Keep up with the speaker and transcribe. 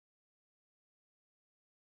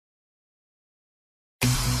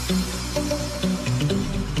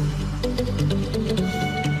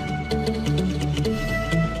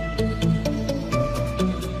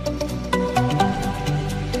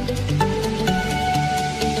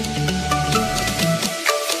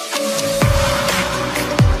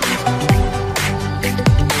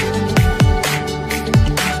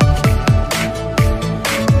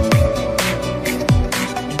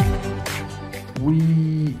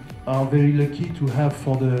are very lucky to have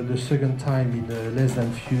for the second time in less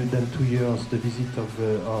than 2 years the visit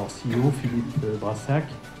of our CEO, Philippe Brassac.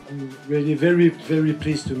 I'm really very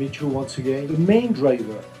pleased to meet you once again. The main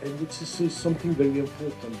driver, and this is something very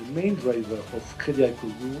important, the main driver of Crédit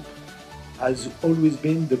Agricole Group has always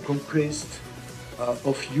been the conquest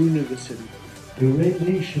of universality. The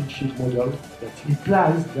relationship model that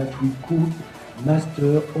implies that we could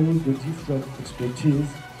master all the different expertise,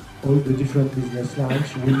 all the different business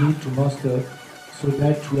lines we need to master so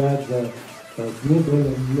that we have a global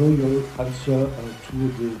and loyal answer to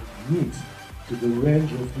the needs, to the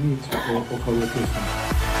range of needs of our customers.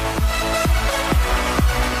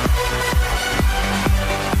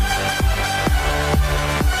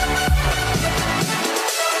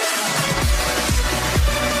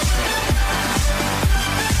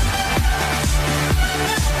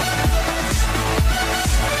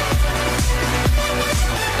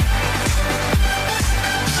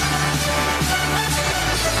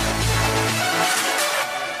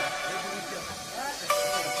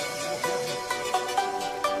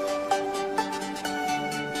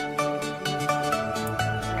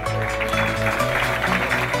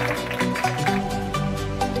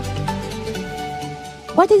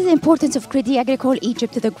 What is the importance of Crédit Agricole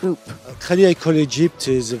Egypt to the group? Crédit Agricole Egypt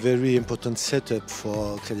is a very important setup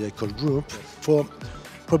for Crédit Agricole Group for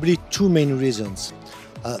probably two main reasons.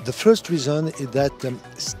 The first reason is that the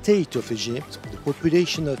state of Egypt, the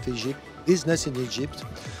population of Egypt, business in Egypt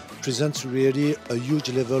presents really a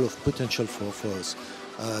huge level of potential for us.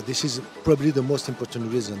 This is probably the most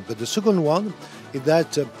important reason. But the second one is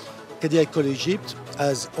that Crédit Agricole Egypt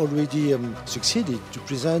has already succeeded to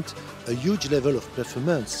present a huge level of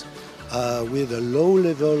performance with a low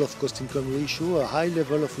level of cost-income ratio, a high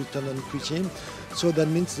level of return on equity. So that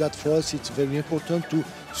means that for us it's very important to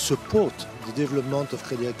support the development of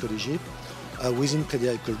Crédit Agricole Egypt within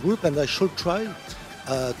Crédit Agricole Group, and I shall try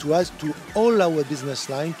to ask to all our business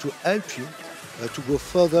lines to help you to go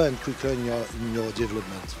further and quicker in your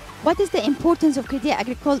development. What is the importance of Crédit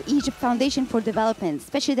Agricole Egypt Foundation for Development,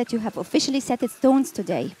 especially that you have officially set its stones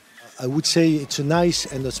today? I would say it's a nice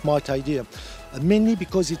and a smart idea, mainly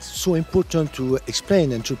because it's so important to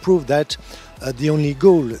explain and to prove that the only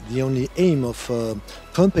goal, the only aim of a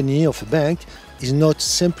company, of a bank, is not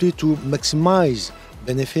simply to maximize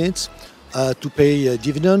benefits, to pay a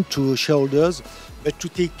dividend to shareholders, but to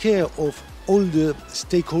take care of all the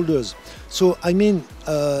stakeholders. So, I mean,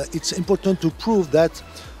 it's important to prove that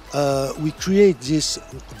we create this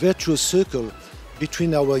virtuous circle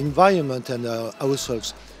between our environment and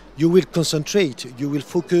ourselves. You will concentrate, you will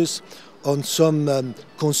focus on some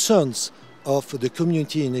concerns of the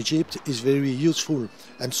community in Egypt is very useful.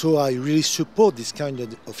 And so I really support this kind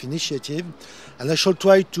of initiative. And I shall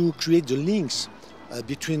try to create the links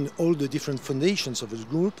between all the different foundations of the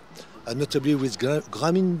group, notably with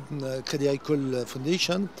Grameen Crédit Agricole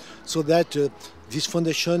Foundation, so that this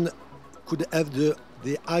foundation could have the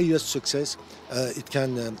highest success it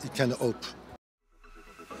can hope.